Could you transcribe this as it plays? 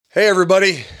Hey,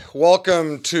 everybody.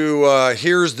 Welcome to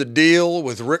Here's the Deal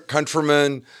with Rick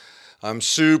Countryman. I'm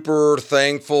super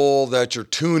thankful that you're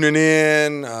tuning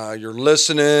in, you're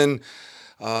listening.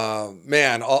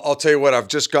 I'll tell you what, I've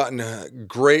just gotten a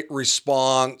great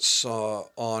response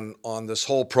on this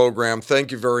whole program.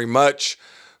 Thank you very much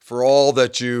for all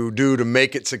that you do to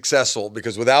make it successful,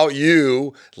 because without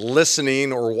you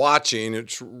listening or watching,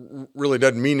 it really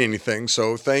doesn't mean anything.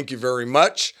 So thank you very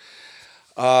much.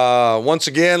 Once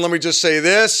again, let me just say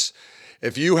this.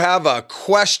 If you have a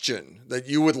question that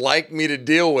you would like me to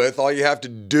deal with, all you have to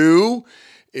do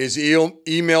is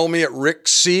email me at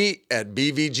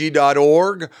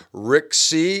rickc@bvg.org,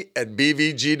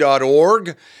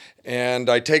 rickc@bvg.org, and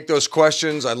I take those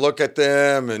questions, I look at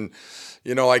them, and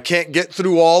I can't get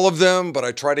through all of them, but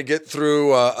I try to get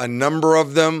through a number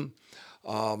of them,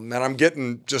 and I'm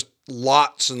getting just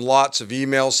lots and lots of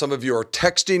emails. Some of you are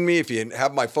texting me. If you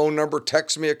have my phone number,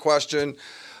 text me a question.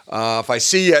 If I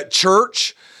see you at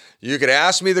church, you could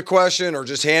ask me the question or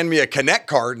just hand me a Connect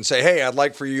card and say, hey, I'd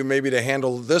like for you maybe to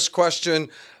handle this question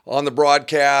on the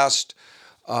broadcast.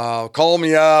 Call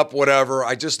me up, whatever.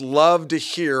 I just love to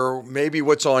hear maybe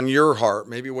what's on your heart,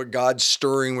 maybe what God's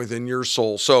stirring within your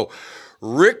soul. So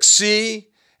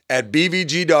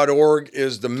rickc@bvg.org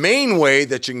is the main way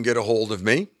that you can get a hold of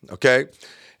me, okay?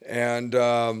 And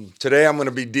today I'm going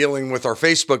to be dealing with our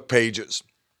Facebook pages.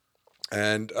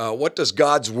 And what does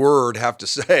God's Word have to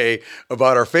say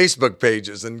about our Facebook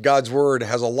pages? And God's Word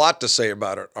has a lot to say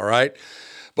about it, all right?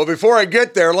 But before I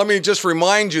get there, let me just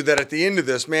remind you that at the end of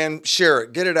this, man, share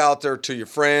it. Get it out there to your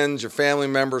friends, your family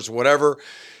members, whatever.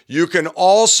 You can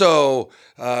also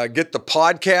get the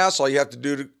podcast. All you have to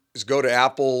do is go to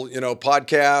Apple,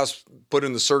 podcasts, put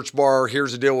in the search bar,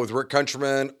 Here's the Deal with Rick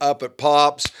Countryman, up it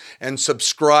pops, and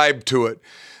subscribe to it.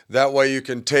 That way you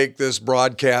can take this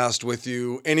broadcast with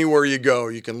you anywhere you go.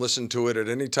 You can listen to it at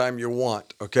any time you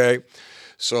want, okay?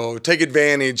 So take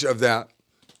advantage of that.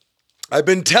 I've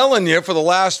been telling you for the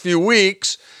last few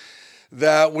weeks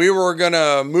that we were going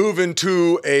to move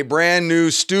into a brand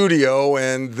new studio,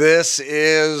 and this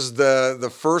is the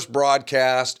first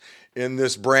broadcast in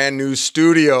this brand new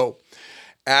studio.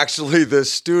 Actually,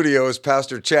 this studio is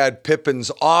Pastor Chad Pippin's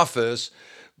office,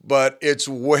 but it's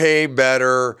way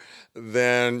better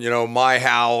than, my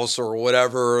house or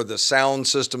whatever. The sound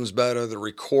system's better. The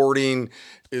recording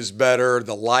is better.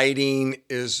 The lighting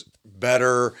is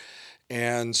better.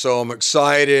 And so I'm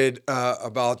excited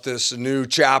about this new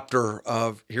chapter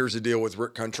of Here's the Deal with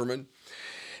Rick Countryman.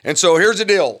 And so here's the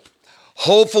deal.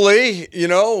 Hopefully, you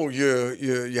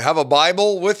have a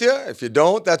Bible with you. If you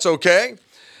don't, that's okay.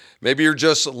 Maybe you're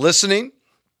just listening.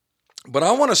 But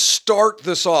I want to start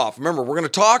this off. Remember, we're going to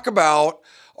talk about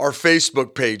our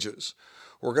Facebook pages.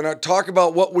 We're going to talk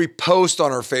about what we post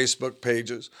on our Facebook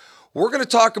pages. We're going to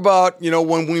talk about,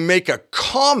 when we make a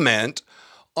comment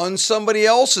on somebody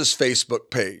else's Facebook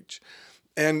page.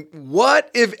 And what,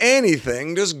 if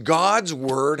anything, does God's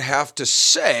Word have to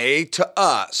say to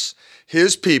us,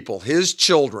 His people, His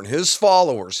children, His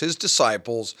followers, His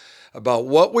disciples, about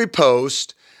what we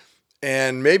post,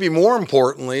 and maybe more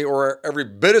importantly, or every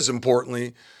bit as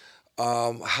importantly,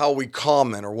 how we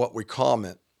comment or what we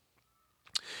comment.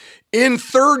 In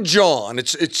 3 John,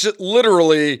 it's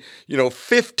literally,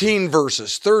 15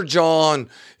 verses. 3 John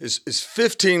is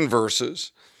 15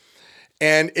 verses.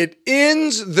 And it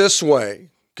ends this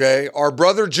way, okay? Our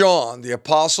brother John, the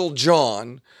Apostle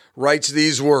John, writes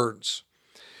these words.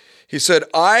 He said,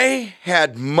 I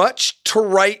had much to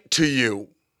write to you,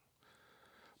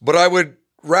 but I would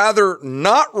rather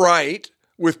not write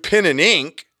with pen and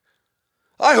ink.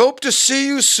 I hope to see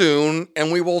you soon,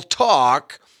 and we will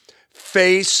talk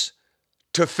face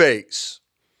to face.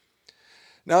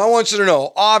 Now, I want you to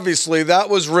know, obviously, that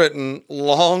was written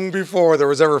long before there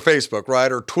was ever Facebook,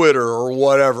 right? Or Twitter or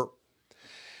whatever.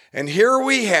 And here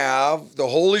we have the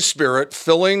Holy Spirit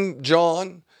filling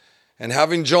John and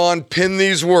having John pen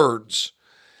these words.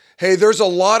 Hey, there's a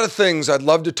lot of things I'd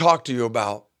love to talk to you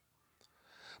about,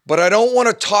 but I don't want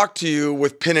to talk to you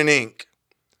with pen and ink.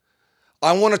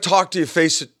 I want to talk to you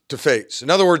face to face.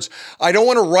 In other words, I don't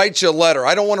want to write you a letter.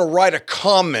 I don't want to write a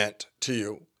comment to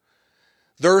you.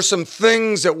 There are some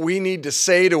things that we need to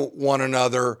say to one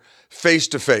another face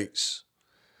to face.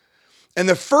 And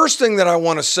the first thing that I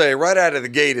want to say right out of the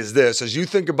gate is this. As you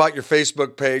think about your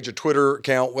Facebook page, a Twitter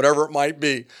account, whatever it might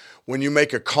be, when you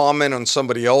make a comment on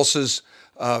somebody else's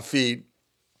feed,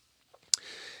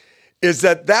 is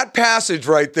that passage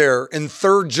right there in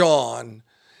 3 John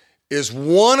is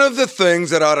one of the things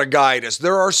that ought to guide us.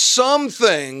 There are some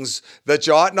things that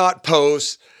you ought not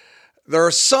post. There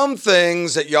are some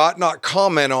things that you ought not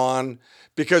comment on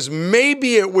because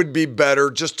maybe it would be better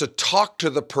just to talk to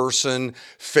the person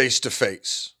face to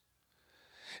face.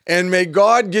 And may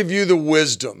God give you the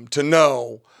wisdom to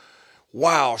know,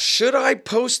 wow, should I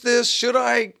post this? Should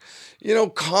I,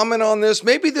 comment on this?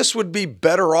 Maybe this would be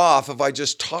better off if I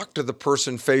just talk to the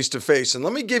person face to face. And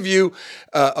let me give you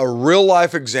a real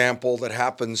life example that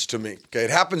happens to me. Okay, it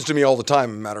happens to me all the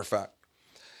time, as a matter of fact.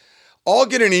 I'll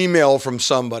get an email from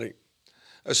somebody,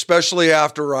 especially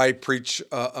after I preach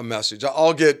a message.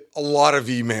 I'll get a lot of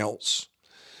emails.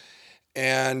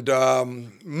 And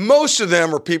most of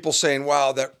them are people saying,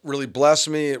 wow, that really blessed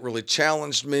me. It really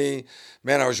challenged me.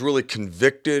 Man, I was really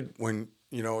convicted when,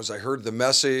 as I heard the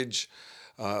message,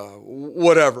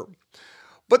 whatever.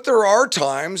 But there are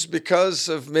times, because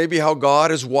of maybe how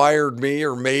God has wired me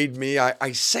or made me,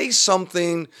 I say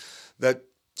something that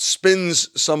spins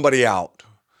somebody out.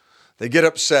 They get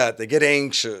upset, they get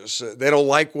anxious, they don't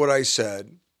like what I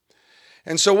said.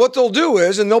 And so what they'll do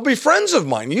is, and they'll be friends of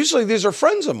mine. Usually these are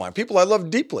friends of mine, people I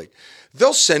love deeply.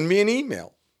 They'll send me an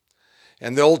email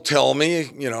and they'll tell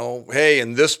me, hey,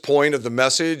 in this point of the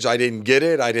message, I didn't get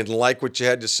it. I didn't like what you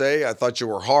had to say. I thought you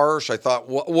were harsh. I thought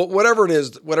whatever it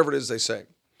is they say.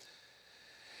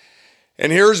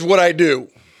 And here's what I do.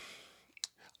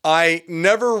 I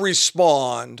never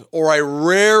respond, or I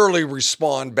rarely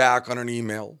respond back on an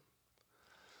email.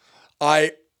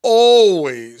 I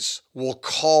always will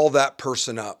call that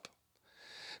person up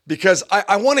because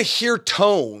I want to hear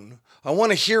tone. I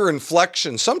want to hear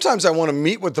inflection. Sometimes I want to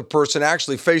meet with the person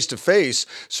actually face to face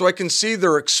so I can see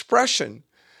their expression,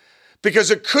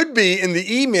 because it could be in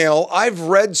the email, I've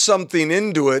read something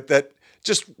into it that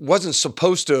just wasn't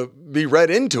supposed to be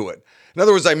read into it. In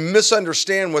other words, I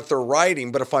misunderstand what they're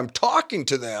writing, but if I'm talking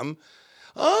to them,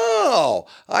 oh,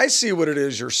 I see what it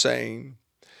is you're saying.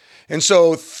 And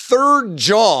so 3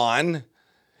 John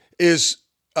is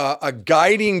a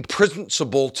guiding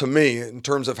principle to me in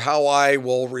terms of how I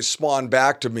will respond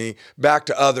back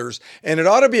to others. And it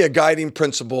ought to be a guiding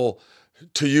principle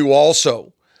to you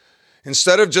also.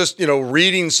 Instead of just,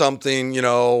 reading something,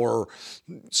 or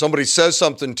somebody says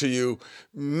something to you,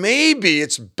 maybe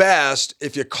it's best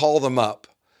if you call them up.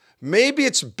 Maybe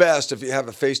it's best if you have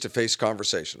a face-to-face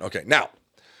conversation. Okay, now,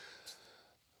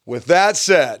 with that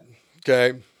said,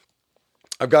 okay,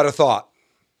 I've got a thought.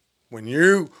 When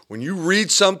you read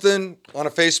something on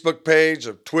a Facebook page,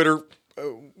 a Twitter,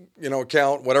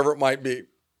 account, whatever it might be,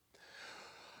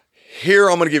 here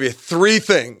I'm going to give you 3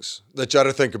 things that you ought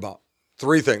to think about.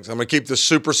 3 things. I'm going to keep this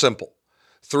super simple.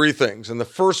 3 things. And the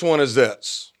first one is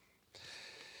this.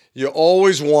 You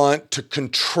always want to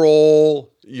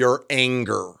control your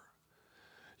anger.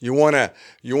 You want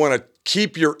to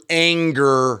keep your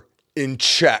anger in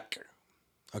check.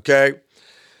 Okay?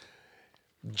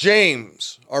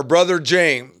 James, our brother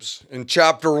James, in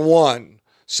chapter 1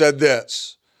 said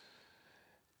this: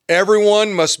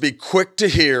 everyone must be quick to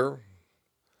hear,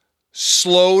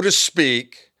 slow to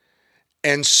speak,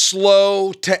 and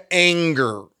slow to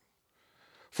anger.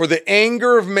 For the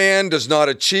anger of man does not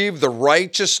achieve the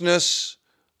righteousness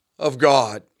of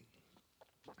God.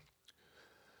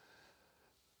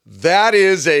 That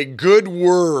is a good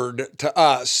word to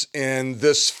us in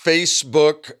this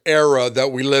Facebook era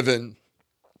that we live in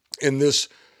this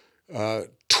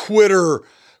Twitter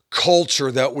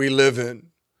culture that we live in.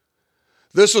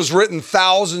 This was written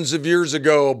thousands of years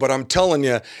ago, but I'm telling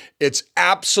you, it's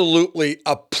absolutely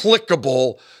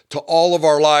applicable to all of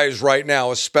our lives right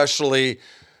now, especially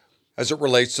as it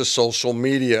relates to social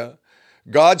media.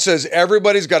 God says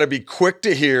everybody's got to be quick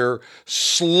to hear,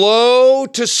 slow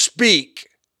to speak,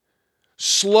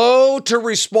 slow to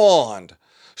respond,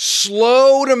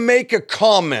 slow to make a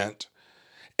comment,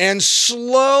 and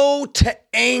slow to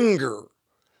anger.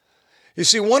 You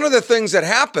see, one of the things that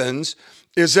happens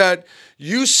is that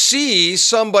you see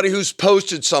somebody who's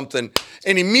posted something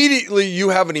and immediately you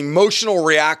have an emotional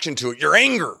reaction to it. You're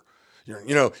angry.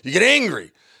 You get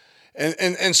angry.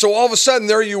 And so all of a sudden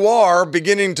there you are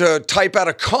beginning to type out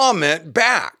a comment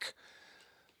back.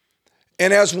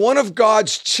 And as one of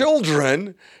God's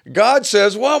children, God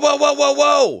says,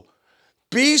 whoa.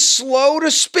 Be slow to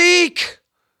speak.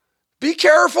 Be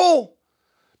careful.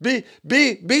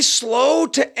 Be slow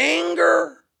to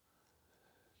anger.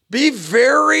 Be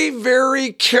very,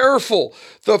 very careful.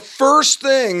 The first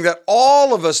thing that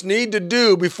all of us need to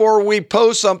do before we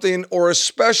post something or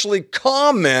especially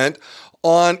comment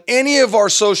on any of our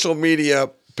social media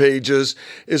pages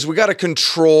is we got to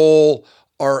control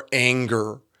our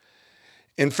anger.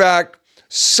 In fact,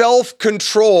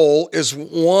 self-control is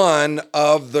one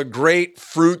of the great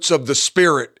fruits of the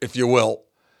Spirit, if you will.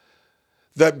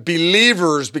 That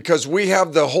believers, because we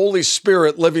have the Holy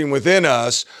Spirit living within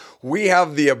us, we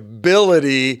have the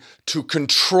ability to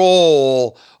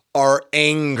control our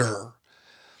anger.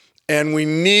 And we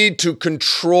need to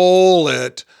control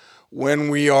it when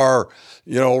we are,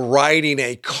 writing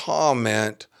a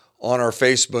comment on our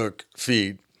Facebook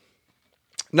feed.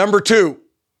 Number two,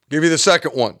 give you the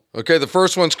second one. Okay, the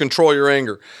first one's control your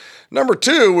anger. Number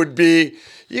two would be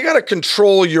you got to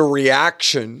control your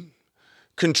reaction.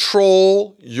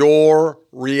 Control your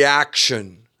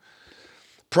reaction.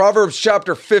 Proverbs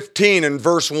chapter 15 and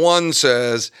verse 1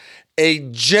 says, "A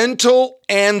gentle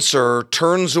answer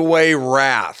turns away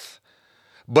wrath,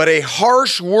 but a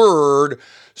harsh word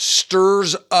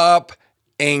stirs up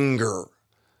anger."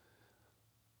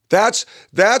 That's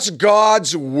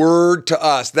God's word to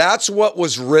us. That's what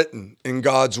was written in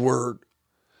God's word.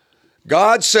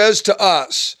 God says to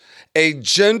us, a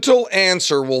gentle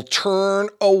answer will turn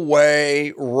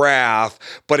away wrath,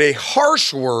 but a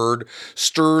harsh word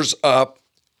stirs up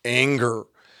anger.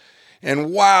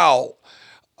 And wow,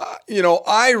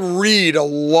 I read a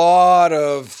lot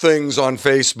of things on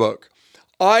Facebook.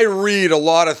 I read a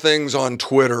lot of things on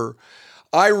Twitter.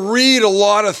 I read a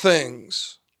lot of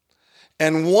things.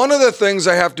 And one of the things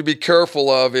I have to be careful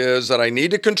of is that I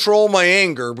need to control my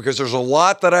anger because there's a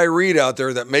lot that I read out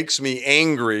there that makes me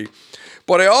angry.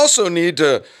 But I also need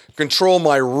to control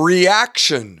my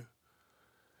reaction,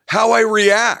 how I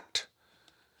react.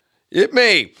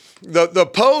 The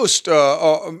post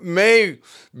may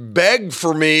beg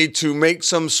for me to make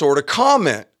some sort of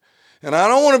comment. And I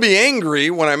don't want to be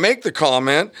angry when I make the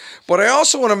comment, but I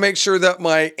also want to make sure that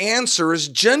my answer is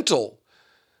gentle.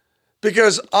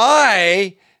 Because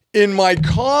in my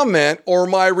comment or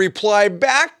my reply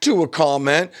back to a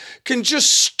comment, can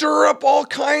just stir up all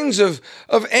kinds of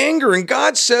anger. And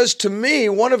God says to me,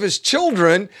 one of his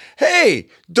children, hey,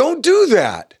 don't do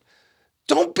that.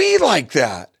 Don't be like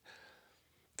that.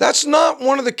 That's not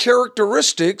one of the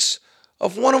characteristics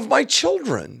of one of my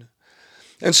children.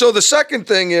 And so the second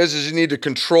thing is you need to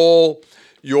control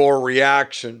your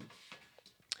reaction.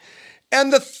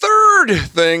 And the third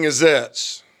thing is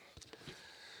this.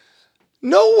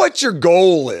 Know what your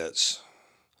goal is.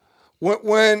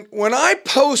 When I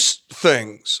post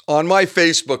things on my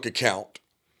Facebook account,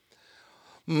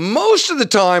 most of the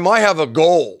time I have a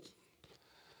goal.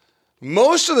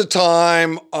 Most of the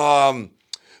time,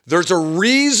 there's a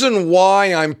reason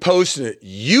why I'm posting it.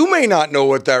 You may not know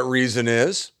what that reason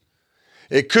is.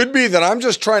 It could be that I'm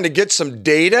just trying to get some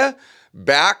data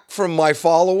back from my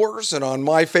followers, and on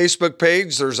my Facebook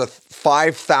page, there's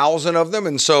 5,000 of them.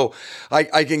 And so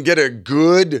I can get a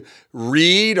good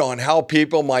read on how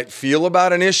people might feel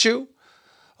about an issue.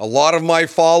 A lot of my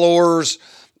followers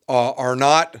are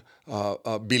not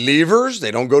believers.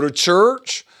 They don't go to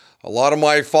church. A lot of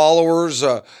my followers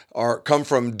come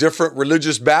from different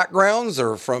religious backgrounds.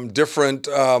 They're from different,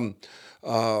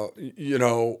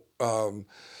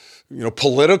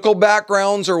 political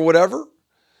backgrounds or whatever.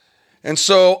 And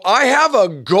so I have a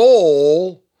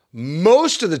goal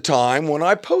most of the time when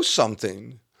I post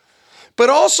something.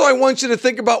 But also I want you to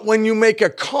think about when you make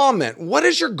a comment, what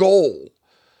is your goal?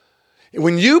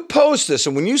 When you post this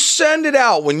and when you send it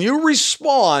out, when you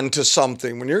respond to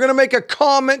something, when you're going to make a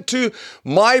comment to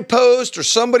my post or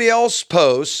somebody else's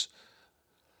post,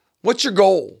 what's your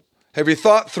goal? Have you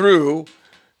thought through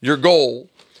your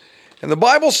goal? And the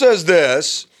Bible says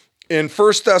this in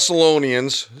 1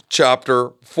 Thessalonians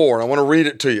chapter 4. And I want to read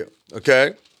it to you,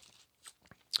 okay?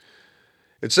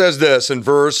 It says this in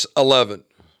verse 11.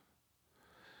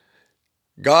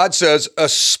 God says,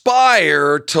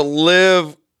 aspire to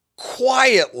live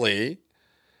quietly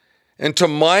and to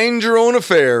mind your own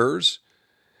affairs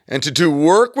and to do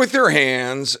work with your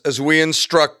hands as we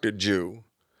instructed you,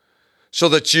 so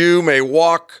that you may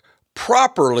walk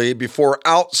properly before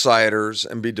outsiders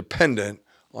and be dependent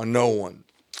on no one.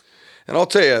 And I'll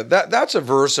tell you, that's a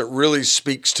verse that really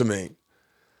speaks to me.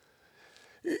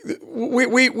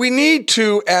 We need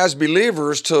to, as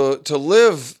believers, to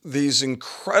live these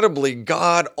incredibly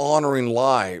God-honoring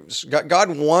lives.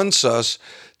 God wants us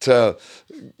to,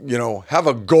 have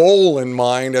a goal in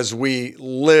mind as we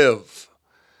live.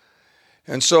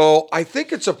 And so I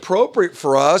think it's appropriate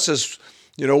for us as,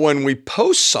 when we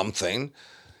post something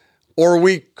or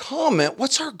we comment,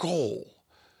 what's our goal?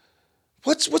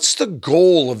 What's the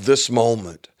goal of this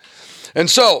moment? And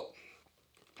so,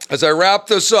 as I wrap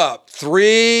this up,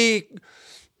 3,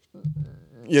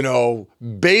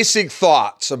 basic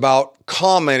thoughts about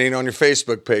commenting on your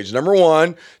Facebook page. Number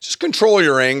 1, just control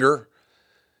your anger.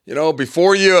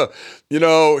 Before you,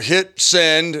 hit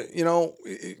send,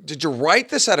 did you write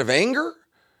this out of anger?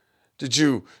 Did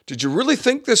you really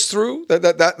think this through?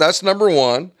 That's number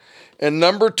 1. And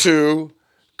number 2,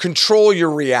 control your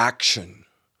reaction.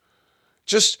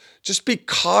 Just be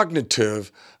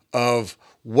cognitive of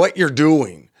what you're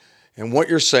doing and what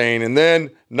you're saying. And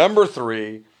then number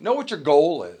 3, know what your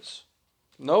goal is.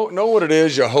 Know what it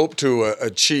is you hope to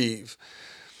achieve.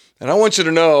 And I want you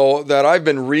to know that I've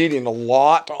been reading a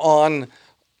lot on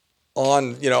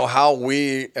how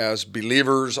we as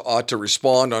believers ought to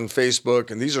respond on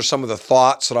Facebook. And these are some of the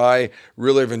thoughts that I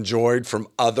really have enjoyed from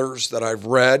others that I've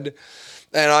read.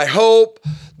 And I hope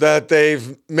that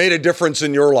they've made a difference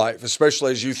in your life,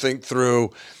 especially as you think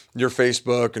through your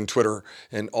Facebook and Twitter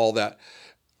and all that.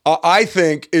 I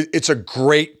think it's a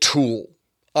great tool.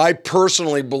 I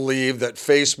personally believe that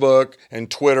Facebook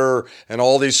and Twitter and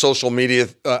all these social media,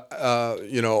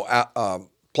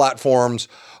 platforms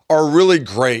are really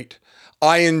great.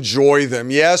 I enjoy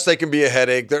them. Yes, they can be a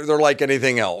headache. They're like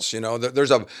anything else.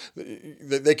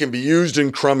 They can be used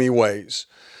in crummy ways.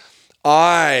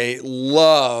 I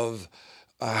love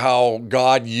how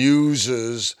God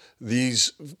uses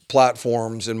these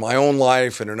platforms in my own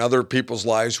life and in other people's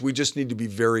lives. We just need to be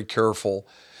very careful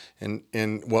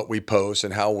in what we post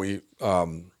and how we,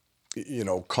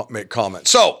 make comments.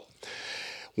 So,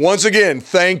 once again,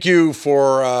 thank you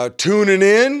for tuning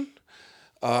in.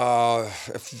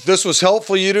 If this was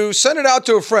helpful to you, send it out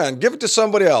to a friend. Give it to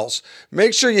somebody else.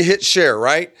 Make sure you hit share,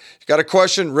 right? You got a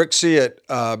question, rickc at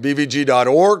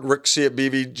bvg.org, rickc at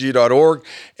bvg.org,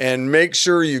 and make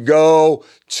sure you go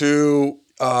to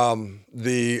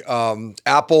the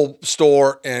Apple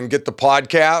Store and get the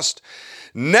podcast.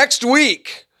 Next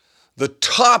week, the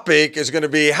topic is going to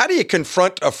be, how do you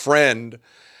confront a friend?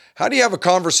 How do you have a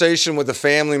conversation with a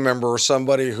family member or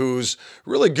somebody who's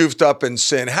really goofed up in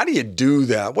sin? How do you do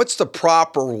that? What's the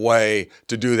proper way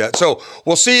to do that? So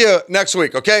we'll see you next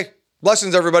week, okay?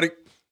 Blessings, everybody.